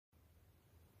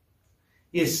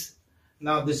Yes.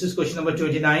 Now this is question number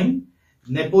 29.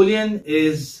 Napoleon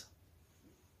is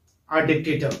a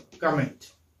dictator.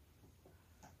 Comment.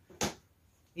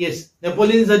 Yes,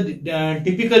 Napoleon is a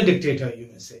typical dictator, you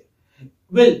may say.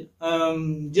 Well,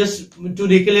 just to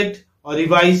recollect or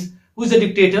revise, who is a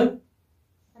dictator?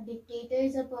 A dictator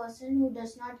is a person who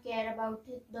does not care about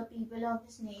the people of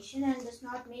his nation and does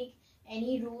not make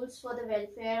any rules for the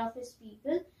welfare of his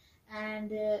people,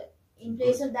 and in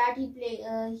place of that he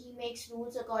makes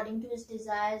rules according to his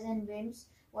desires and whims,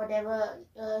 whatever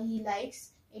he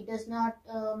likes. It does not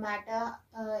matter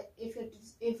if it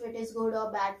is good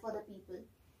or bad for the people.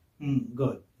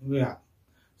 Good. Yeah.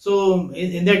 So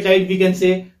in that light we can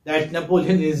say that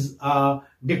Napoleon is a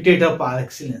dictator par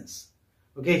excellence.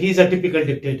 Okay, he is a typical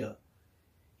dictator.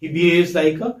 He behaves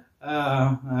like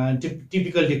a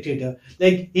typical dictator.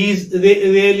 Like he is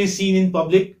rarely seen in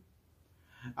public.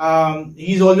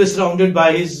 He is always surrounded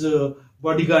by his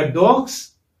bodyguard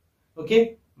dogs.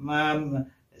 Okay,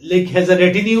 like has a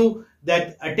retinue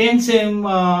that attends him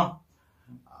all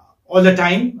the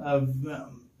time.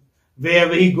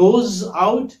 Wherever he goes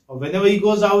out or whenever he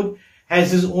goes out,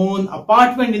 has his own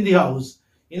apartment in the house.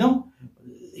 You know,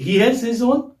 he has his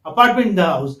own apartment in the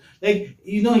house. Like,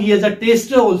 you know, he has a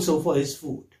taster also for his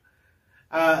food.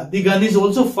 The gun is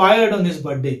also fired on his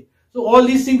birthday. So all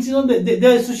these things, you know,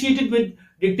 they're associated with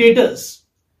dictators.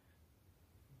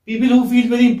 People who feel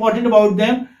very important about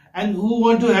them and who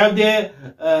want to have their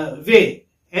way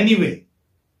anyway.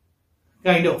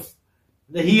 Kind of.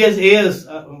 He has airs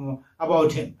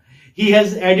about him. He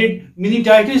has added many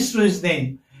titles to his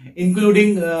name,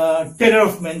 including Terror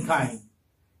of Mankind.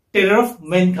 Terror of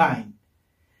Mankind.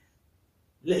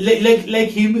 Like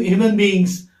human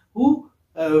beings who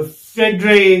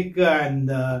Frederick and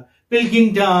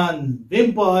Pilkington,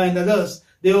 Wimper and others,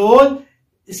 they were all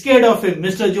scared of him.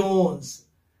 Mr. Jones.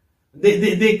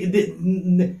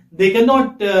 They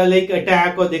cannot like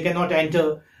attack, or they cannot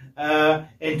enter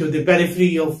into the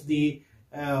periphery of the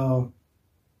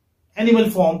animal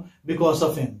form because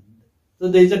of him. So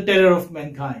there is a terror of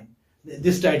mankind.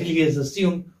 This title he has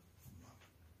assumed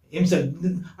himself.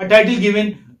 A title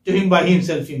given to him by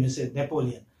himself, you may say,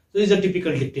 Napoleon. So he is a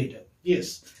typical dictator.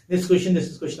 Yes. Next question. This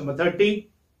is question number 30.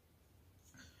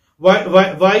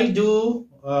 Why do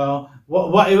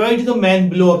the man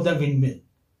blow up the windmill?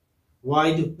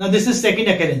 Now this is second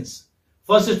occurrence.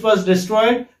 First it was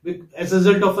destroyed as a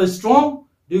result of a storm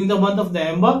during the month of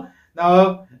November.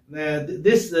 Now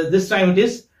this time it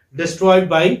is destroyed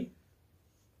by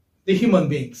the human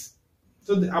beings.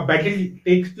 So a battle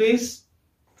takes place.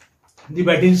 The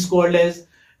battle is called as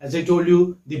I told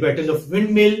you, the Battle of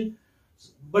Windmill.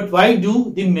 But why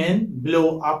do the men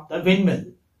blow up the windmill?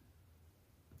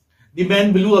 The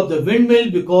men blew up the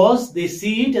windmill because they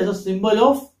see it as a symbol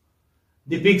of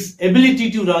the pig's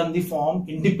ability to run the farm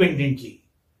independently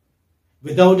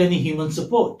without any human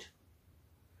support.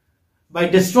 By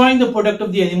destroying the product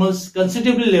of the animal's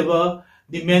considerable labor,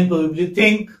 the men probably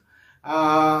think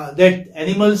that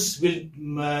animals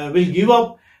will give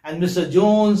up and Mr.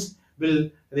 Jones will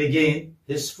regain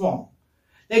his farm.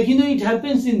 Like, you know, it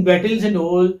happens in battles and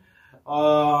all.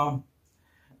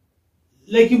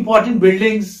 Like important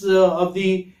buildings of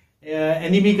the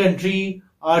enemy country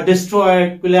are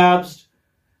destroyed, collapsed.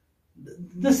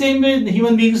 The same way the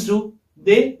human beings do.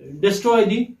 They destroy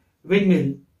the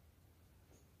windmill.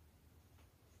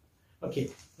 Okay,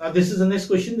 now this is the next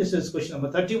question. This is question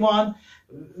number 31.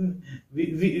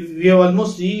 We have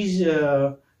almost reached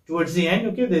towards the end.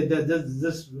 Okay,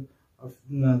 there's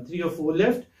 3 or 4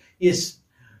 left. Yes.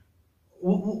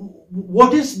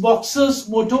 What is boxer's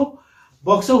motto?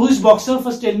 Boxer, who is boxer?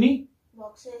 First tell me.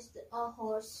 Boxer is a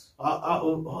horse. A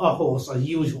horse, a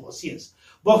huge horse, yes.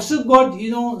 Boxer got,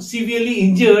 you know, severely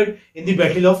injured in the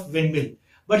Battle of Windmill.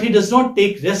 But he does not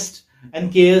take rest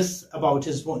and cares about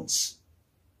his wounds.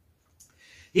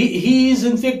 He is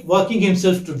in fact working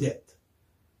himself to death.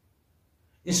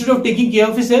 Instead of taking care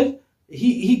of himself,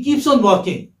 he keeps on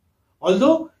working.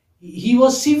 Although he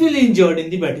was severely injured in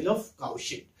the Battle of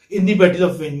Cowshed, in the Battle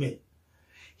of Windmill.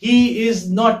 He is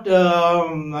not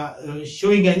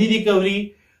showing any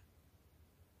recovery,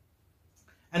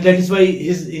 and that is why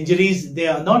his injuries, they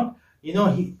are not, you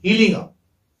know, healing up.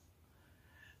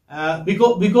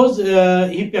 Because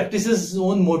he practices his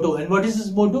own motto. And what is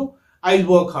his motto? I'll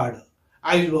work harder.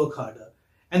 I will work harder.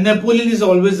 And Napoleon is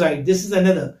always right. This is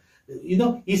another. You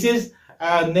know, he says,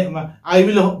 I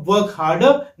will work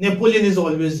harder. Napoleon is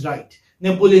always right.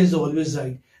 Napoleon is always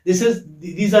right.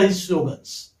 These are his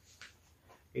slogans.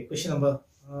 Okay, question number.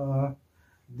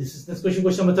 This is next question.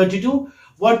 Question number 32.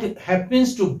 What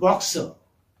happens to boxer?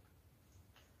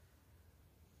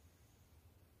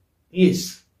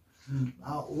 Yes.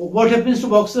 What happens to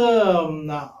boxer?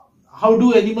 How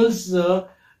do animals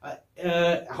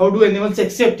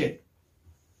accept it?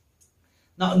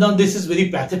 Now this is very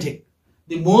pathetic.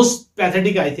 The most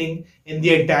pathetic, I think, in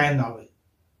the entire novel.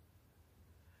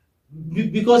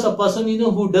 Because a person,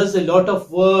 who does a lot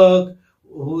of work,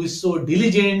 who is so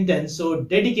diligent and so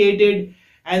dedicated,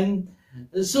 and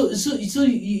so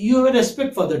you have a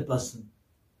respect for that person.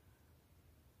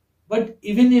 But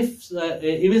even if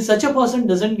even such a person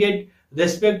doesn't get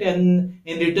respect, and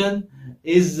in return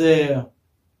is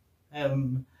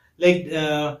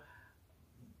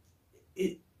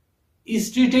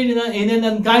is treated in an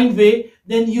unkind way,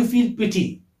 then you feel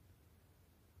pity.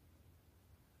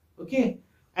 Okay,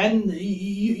 and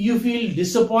you feel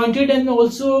disappointed and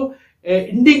also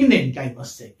indignant, I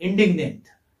must say, indignant.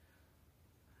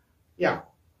 Yeah.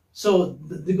 So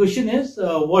the question is,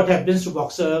 what happens to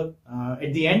boxer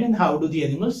at the end, and how do the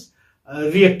animals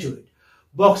react to it?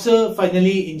 Boxer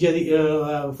finally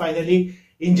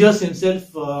injures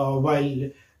himself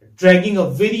while dragging a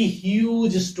very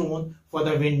huge stone for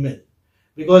the windmill,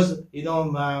 because in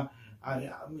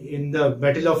the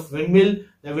Battle of Windmill,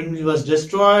 the windmill was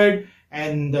destroyed,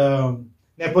 and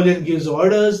Napoleon gives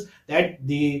orders that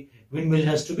the windmill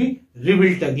has to be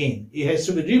rebuilt again. It has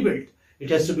to be rebuilt. It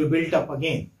has to be built up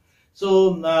again.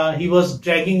 So he was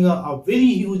dragging a very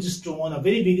huge stone, a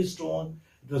very big stone.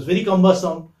 It was very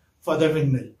cumbersome for the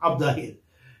windmill up the hill,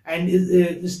 and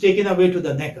is taken away to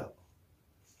the necker.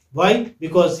 Why?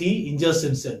 Because he injures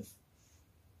himself,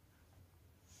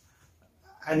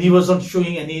 and he was not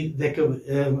showing any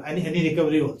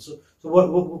recovery also. So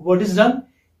what is done?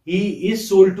 He is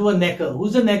sold to a necker.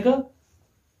 Who's the necker?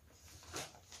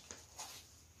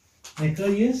 Necker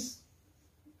is,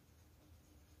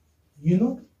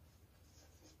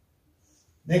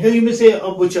 necker, you may say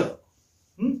a butcher.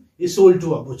 Is sold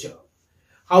to a butcher.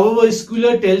 However,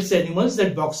 Schuyler tells animals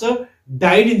that boxer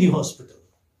died in the hospital.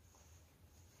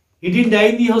 He didn't die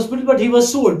in the hospital, but he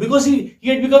was sold because he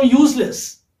had become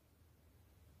useless.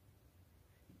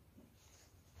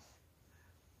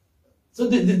 So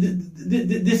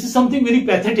this is something very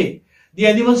pathetic. The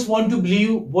animals want to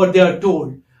believe what they are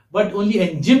told, but only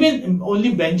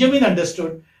Benjamin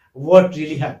understood what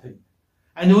really happened.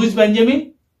 And who is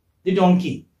Benjamin? The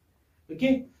donkey.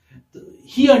 Okay,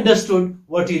 he understood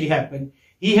what really happened.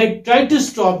 He had tried to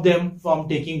stop them from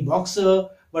taking boxer,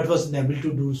 but was unable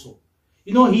to do so.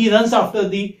 He runs after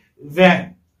the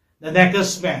van, the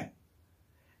knacker's van,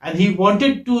 and he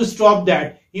wanted to stop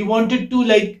that. He wanted to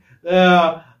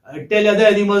tell other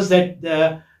animals that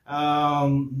the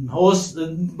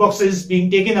boxer is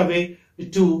being taken away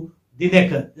to the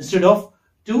necker instead of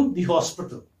to the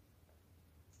hospital.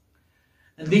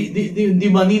 And the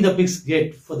money the pigs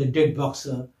get for the dead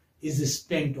boxer is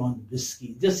spent on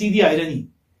whiskey. Just see the irony.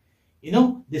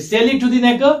 They sell it to the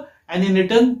necker, and in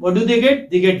return, what do they get?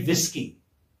 They get whiskey.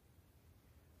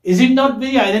 Is it not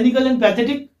very ironical and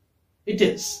pathetic? It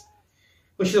is.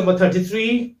 Question number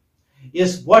 33.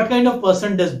 Yes, what kind of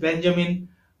person does Benjamin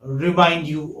remind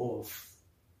you of?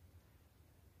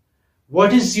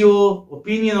 What is your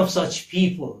opinion of such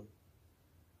people?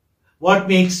 What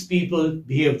makes people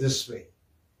behave this way?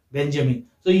 Benjamin.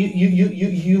 So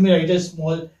you may write a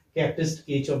small characteristic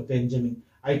sketch of Benjamin.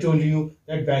 I told you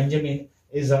that Benjamin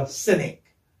is a cynic,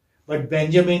 but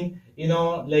Benjamin,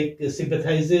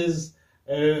 sympathizes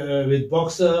with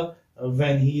boxer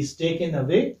when he is taken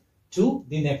away to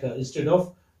the necker instead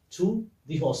of to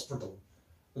the hospital.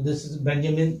 So this is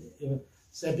Benjamin's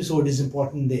episode is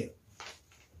important there.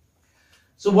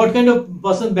 So what kind of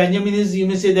person Benjamin is? You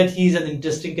may say that he is an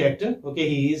interesting character. Okay,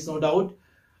 he is no doubt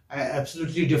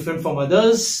absolutely different from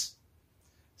others.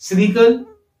 Cynical,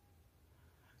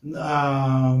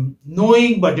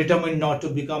 knowing but determined not to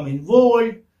become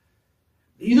involved.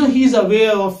 He is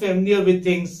aware of, familiar with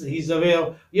things. He is aware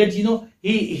of, yet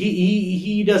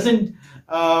he doesn't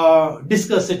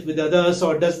discuss it with others,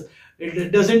 or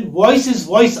doesn't voice his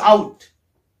voice out.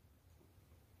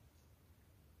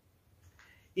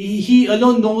 He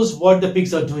alone knows what the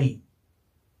pigs are doing.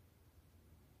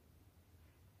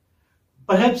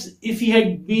 Perhaps if he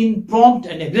had been prompt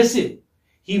and aggressive,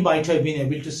 he might have been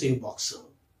able to save boxer.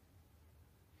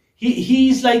 He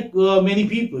is like many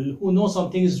people who know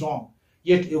something is wrong,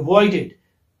 yet avoid it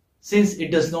since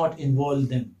it does not involve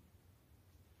them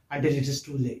until it is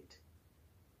too late.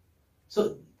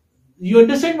 So you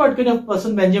understand what kind of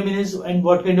person Benjamin is and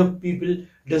what kind of people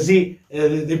does he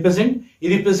represent?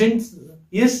 He represents,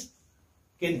 yes,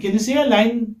 can you say a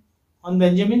line on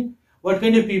Benjamin? What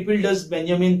kind of people does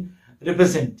Benjamin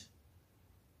represent?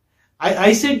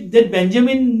 I said that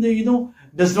Benjamin,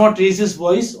 does not raise his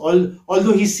voice,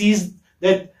 although he sees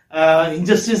that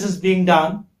injustice is being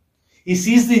done. He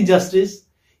sees the injustice.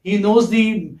 He knows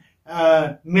the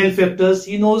malefactors.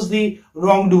 He knows the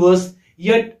wrongdoers.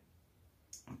 Yet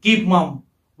keep mum.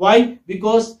 Why?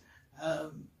 Because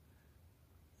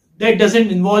that doesn't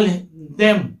involve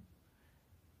them.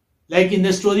 Like in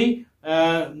the story,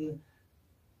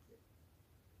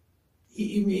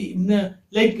 he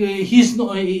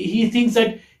thinks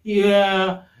that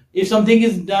if something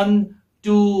is done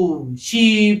to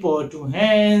sheep or to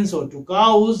hens or to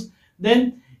cows,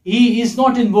 then he is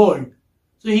not involved.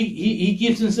 So he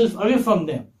keeps himself away from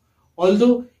them.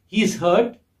 Although he is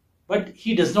hurt, but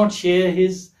he does not share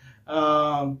his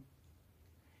inner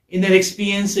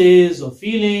experiences or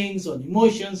feelings or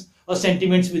emotions or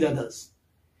sentiments with others.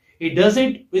 He does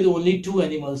it with only two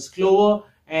animals, Clover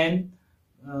and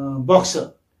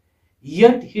Boxer.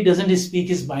 Yet he doesn't speak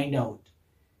his mind out.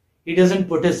 He doesn't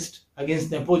protest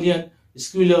against Napoleon,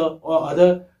 Squealer or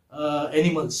other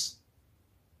animals.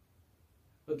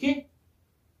 Okay?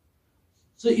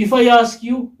 So if I ask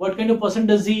you, what kind of person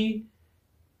does he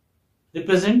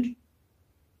represent?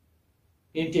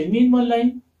 Can you tell me in one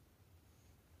line?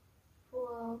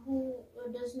 Who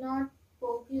does not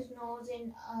poke his nose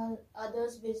in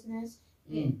others' business.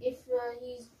 If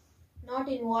he's not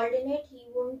involved in it, he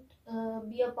won't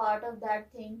be a part of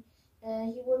that thing.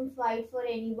 He won't fight for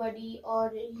anybody,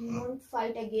 or he won't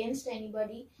fight against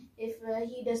anybody if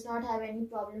he does not have any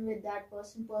problem with that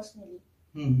person personally.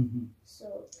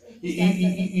 So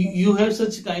you have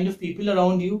such kind of people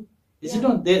around you, is it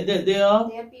not? There are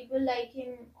people like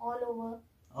him all over.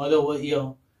 All over,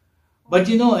 yeah. But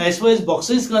as far as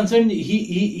Boxer is concerned,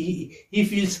 he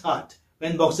feels hurt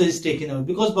when Boxer is taken out,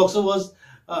 because Boxer was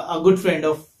a good friend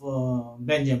of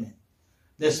Benjamin.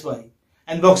 That's why.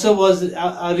 And Boxer was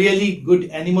a really good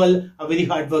animal, a very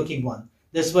hardworking one.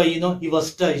 That's why, he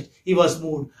was touched, he was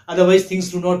moved. Otherwise,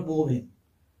 things do not move him.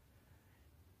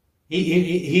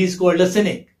 He is called a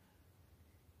cynic.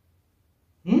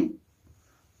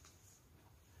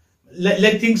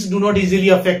 Like things do not easily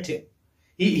affect him.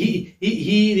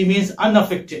 He remains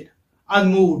unaffected,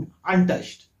 unmoved,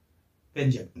 untouched.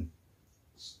 Benjamin.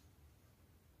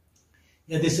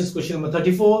 Yeah, this is question number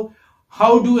 34.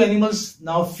 How do animals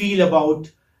now feel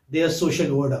about their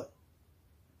social order,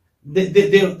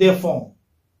 their form?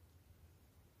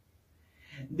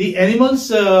 The animals,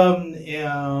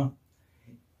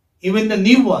 even the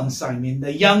new ones,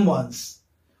 the young ones,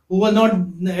 who were not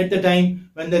at the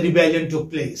time when the rebellion took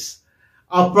place,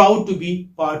 are proud to be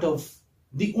part of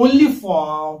the only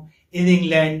farm in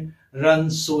England run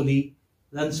solely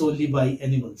by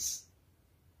animals.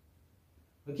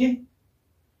 Okay?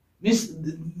 Means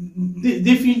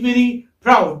they feel very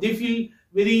proud, they feel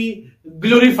very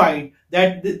glorified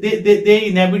that they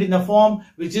inhabit in a farm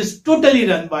which is totally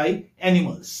run by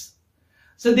animals.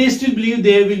 So they still believe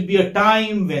there will be a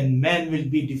time when man will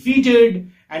be defeated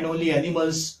and only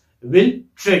animals will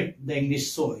tread the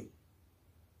English soil.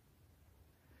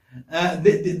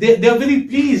 They are very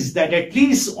pleased that at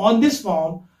least on this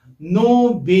farm,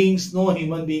 no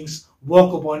human beings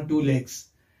walk upon two legs.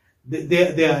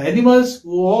 They are animals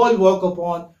who all walk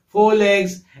upon four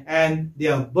legs, and they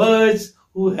are birds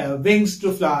who have wings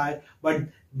to fly, but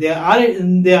there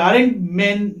aren't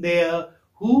men there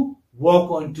who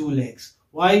walk on two legs.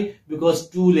 Why? Because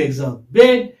two legs are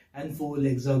bad and four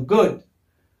legs are good.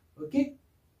 Okay?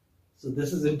 So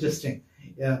this is interesting.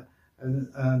 Yeah.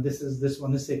 And this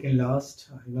one is second last.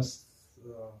 I must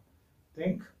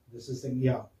think. This is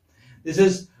This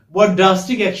is what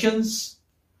drastic actions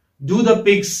do the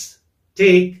pigs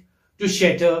take to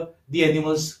shatter the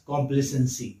animal's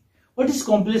complacency. What is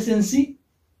complacency?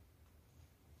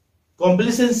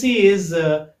 Complacency is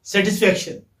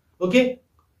satisfaction. Okay,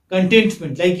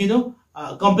 contentment. Like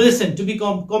complacent, to be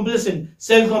complacent,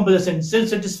 self-complacent,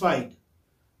 self-satisfied.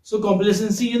 So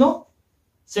complacency,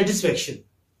 satisfaction.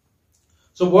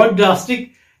 So what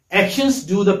drastic actions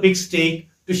do the pigs take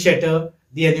to shatter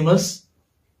the animal's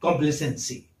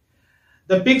complacency?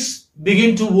 The pigs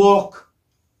begin to walk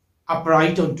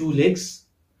upright on two legs.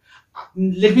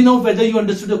 Let me know whether you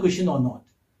understood the question or not.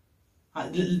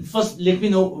 First, let me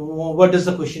know what does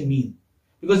the question mean.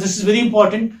 Because this is very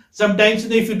important. Sometimes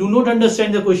if you do not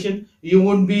understand the question, you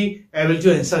won't be able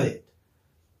to answer it.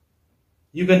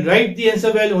 You can write the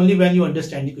answer well only when you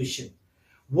understand the question.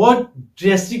 What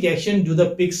drastic action do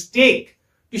the pigs take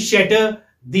to shatter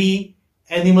the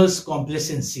animal's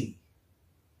complacency?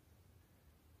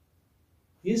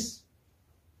 Yes?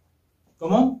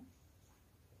 Come on.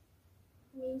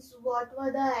 Means what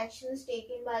were the actions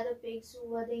taken by the pigs who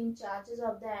were the in charges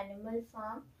of the animal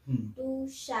farm to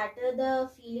shatter the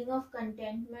feeling of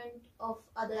contentment of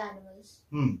other animals?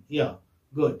 Yeah,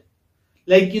 good.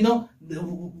 Like,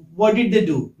 what did they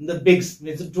do? The pigs,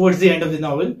 towards the end of the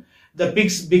novel, the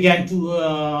pigs began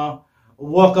to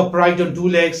walk upright on two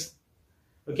legs.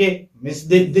 Okay,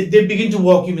 they begin to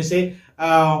walk, you may say,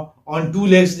 on two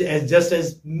legs, just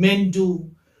as men do.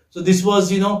 So this was,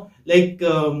 this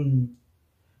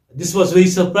was very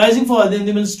surprising for other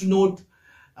animals to note.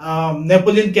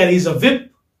 Napoleon carries a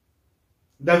whip,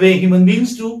 the way human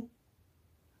beings do.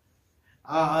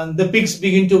 The pigs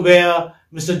begin to wear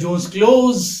Mr. Jones'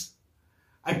 clothes.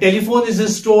 A telephone is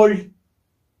installed.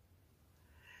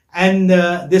 And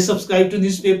they subscribe to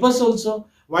newspapers also.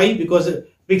 Why? Because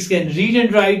pigs can read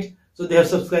and write. So they have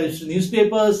subscribed to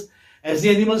newspapers. As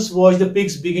the animals watch the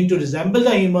pigs begin to resemble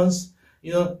the humans,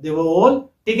 they were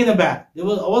all taken aback. They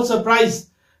were all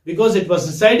surprised, because it was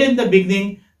decided in the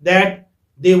beginning that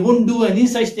they wouldn't do any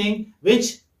such thing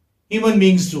which human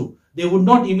beings do. They would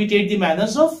not imitate the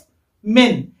manners of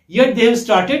men. Yet they have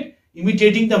started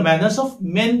imitating the manners of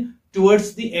men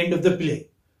towards the end of the play.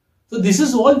 So this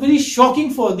is all very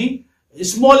shocking for the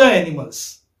smaller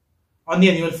animals on the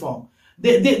animal form.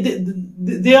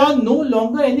 There are no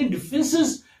longer any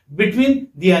differences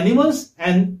between the animals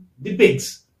and the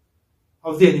pigs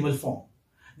of the animal form.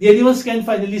 The animals can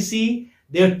finally see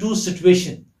their true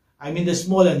situation. I mean the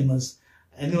small animals.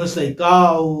 Animals like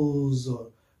cows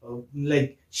or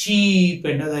like sheep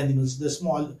and other animals, the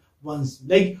small ones,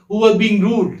 like who are being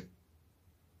ruled.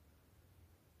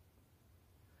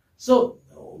 So,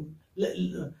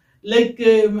 they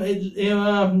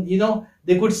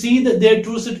could see their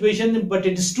true situation, but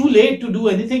it is too late to do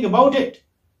anything about it.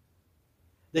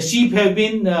 The sheep have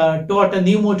been taught a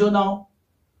new motto now.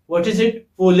 What is it?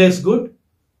 4 legs good,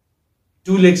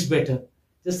 2 legs better.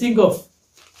 Just think of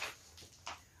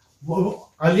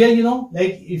earlier,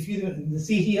 like if you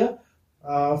see here,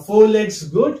 4 legs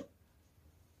good.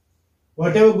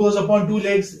 Whatever goes upon 2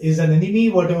 legs is an enemy.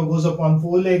 Whatever goes upon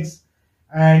 4 legs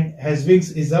and has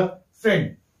wings is a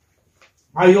friend.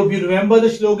 I hope you remember the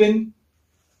slogan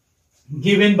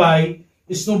given by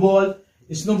Snowball.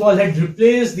 Snowball had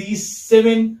replaced these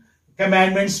 7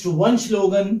 commandments to one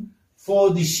slogan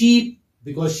for the sheep,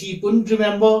 because she couldn't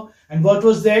remember. And what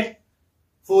was that?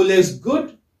 4 legs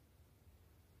good,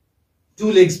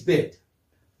 2 legs bad.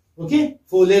 Okay,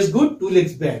 4 legs good, 2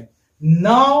 legs bad.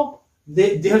 Now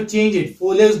they have changed it.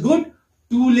 4 legs good,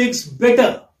 2 legs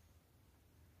better.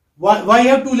 Why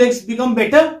have 2 legs become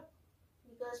better?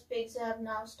 Because pigs have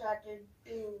now started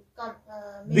to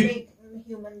mimic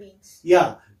human beings.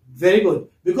 Yeah, very good.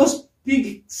 Because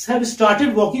pigs have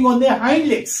started walking on their hind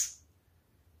legs.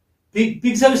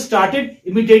 Pigs have started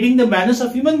imitating the manners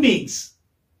of human beings.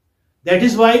 That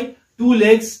is why 2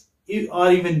 legs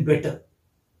are even better.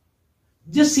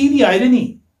 Just see the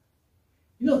irony.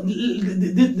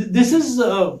 This is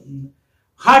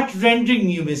heart-rending,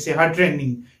 you may say,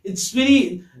 heart-rending. It's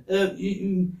very,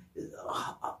 it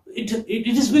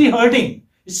is very hurting.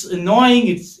 It's annoying,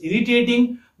 it's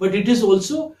irritating, but it is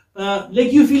also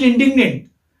like you feel indignant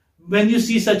when you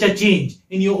see such a change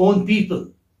in your own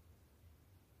people.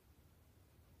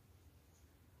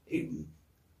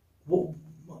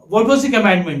 What was the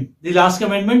commandment? The last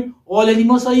commandment, all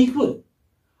animals are equal.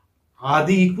 Are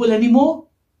they equal anymore?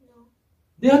 No.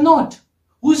 They are not.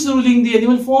 Who's ruling the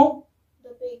animal form? The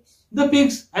pigs. The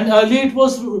pigs. And earlier it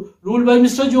was ruled by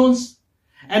Mr. Jones.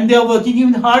 And they are working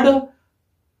even harder.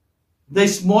 The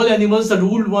small animals, the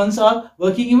ruled ones, are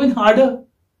working even harder.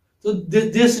 So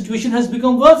their situation has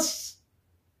become worse.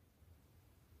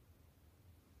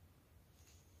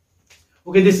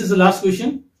 Okay, this is the last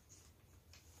question.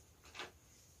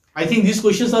 I think these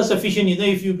questions are sufficient.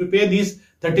 If you prepare these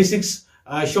 36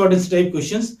 short answer type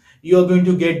questions, you are going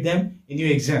to get them in your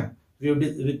exam. We have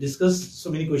discussed so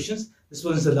many questions. This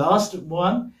one is the last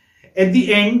one. At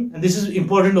the end, and this is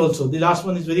important also, the last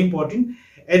one is very important.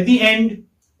 At the end,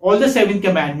 all the 7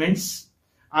 commandments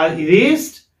are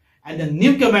erased and a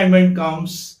new commandment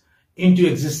comes into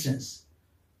existence,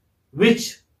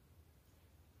 which,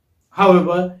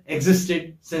 however,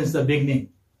 existed since the beginning.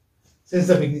 Since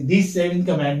the beginning, these 7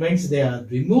 commandments, they are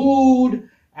removed,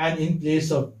 and in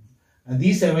place of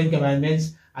these 7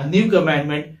 commandments, a new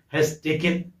commandment has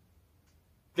taken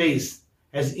place,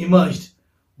 has emerged.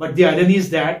 But the irony is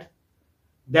that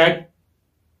that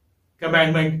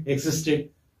commandment existed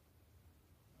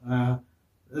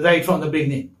right from the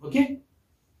beginning. Okay?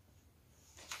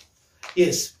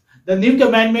 Yes, the new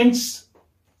commandments,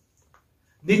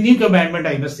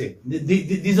 I must say,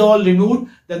 these are all removed.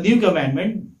 The new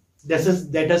commandment that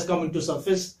has come into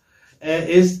surface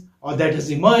that has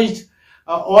emerged.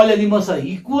 All animals are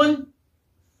equal,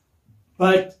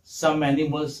 but some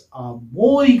animals are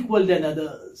more equal than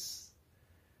others.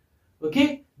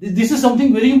 Okay, This is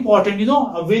something very important, you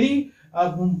know, a very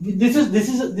this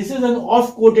is an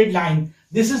off-quoted line.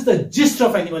 This is the gist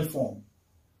of animal form.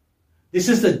 This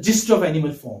is the gist of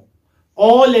animal form.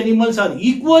 All animals are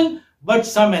equal, but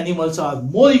some animals are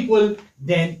more equal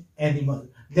than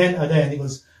other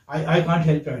animals. I can't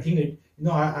help writing it. You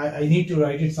know, I need to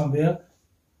write it somewhere.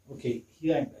 Okay,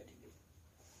 here I'm writing it.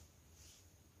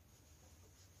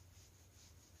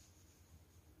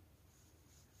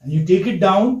 And you take it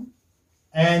down,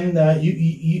 and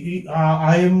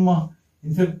I am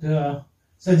in fact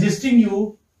suggesting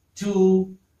you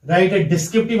to write a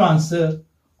descriptive answer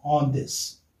on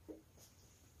this.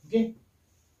 Okay,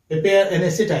 prepare an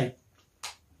essay type.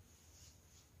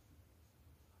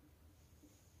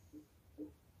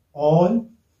 All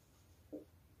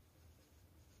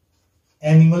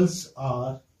animals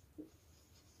are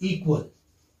equal,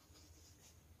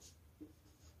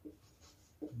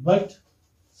 but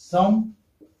some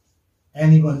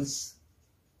animals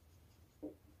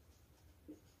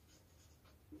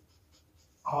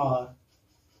are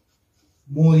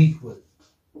more equal.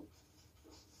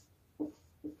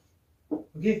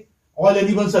 Okay, all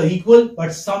animals are equal,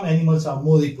 but some animals are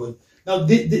more equal. Now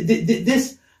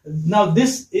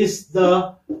this is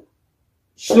the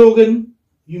slogan,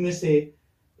 you may say,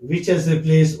 which has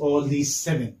replaced all these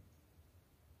 7.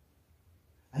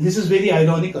 And this is very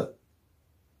ironical.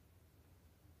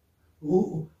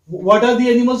 What are the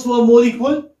animals who are more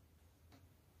equal?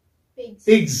 Pigs.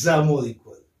 Pigs are more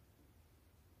equal.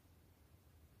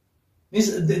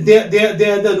 Means they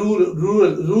are the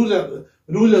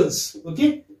rulers.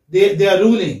 Okay, they are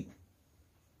ruling.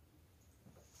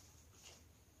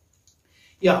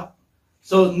 Yeah.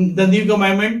 So the new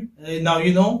commandment, now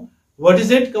you know. What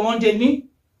is it? Come on, tell me.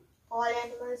 All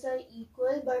animals are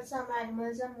equal, but some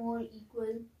animals are more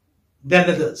equal than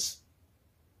others.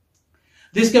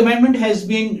 This commandment has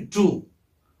been true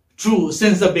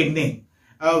since the beginning.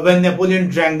 When Napoleon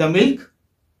drank the milk.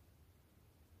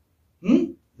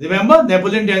 Remember,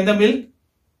 Napoleon drank the milk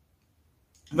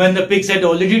when the pigs had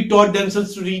already taught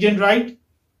themselves to read and write.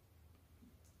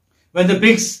 When the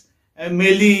pigs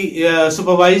merely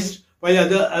supervised while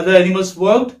other animals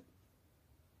worked.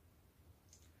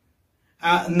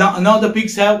 Now the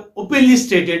pigs have openly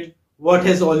stated what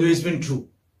has always been true.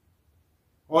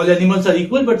 All animals are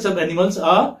equal, but some animals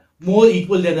are more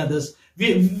equal than others.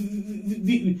 Like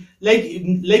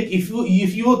if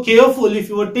you were careful, if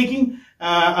you were taking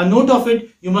a note of it,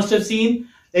 you must have seen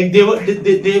like they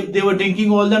were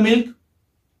drinking all the milk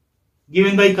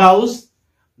given by cows.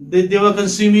 They were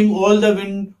consuming all the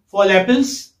windfall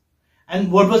apples.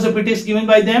 And what was the pretext given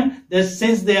by them? That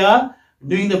since they are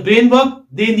doing the brain work,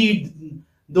 they need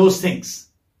those things,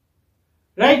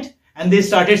 right? And they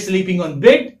started sleeping on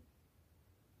bed.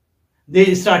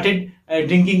 They started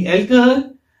drinking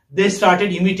alcohol. They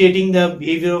started imitating the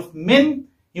behavior of men,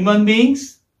 human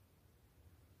beings.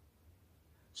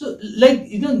 So, like,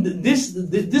 you know, this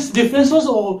difference was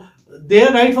all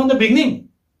there right from the beginning.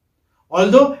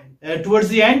 Although towards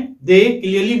the end they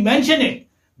clearly mention it.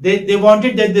 They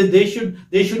wanted that there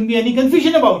shouldn't be any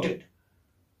confusion about it.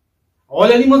 All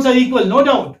animals are equal, no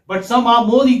doubt, but some are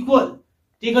more equal.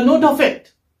 Take a note of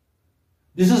it.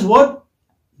 This is what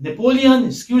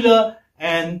Napoleon, Sculler,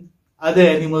 and other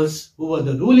animals who were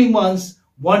the ruling ones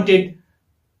wanted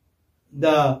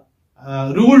the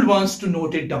ruled ones to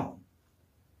note it down.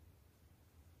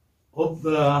 Hope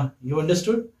you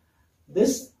understood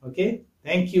this. Okay,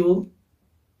 thank you.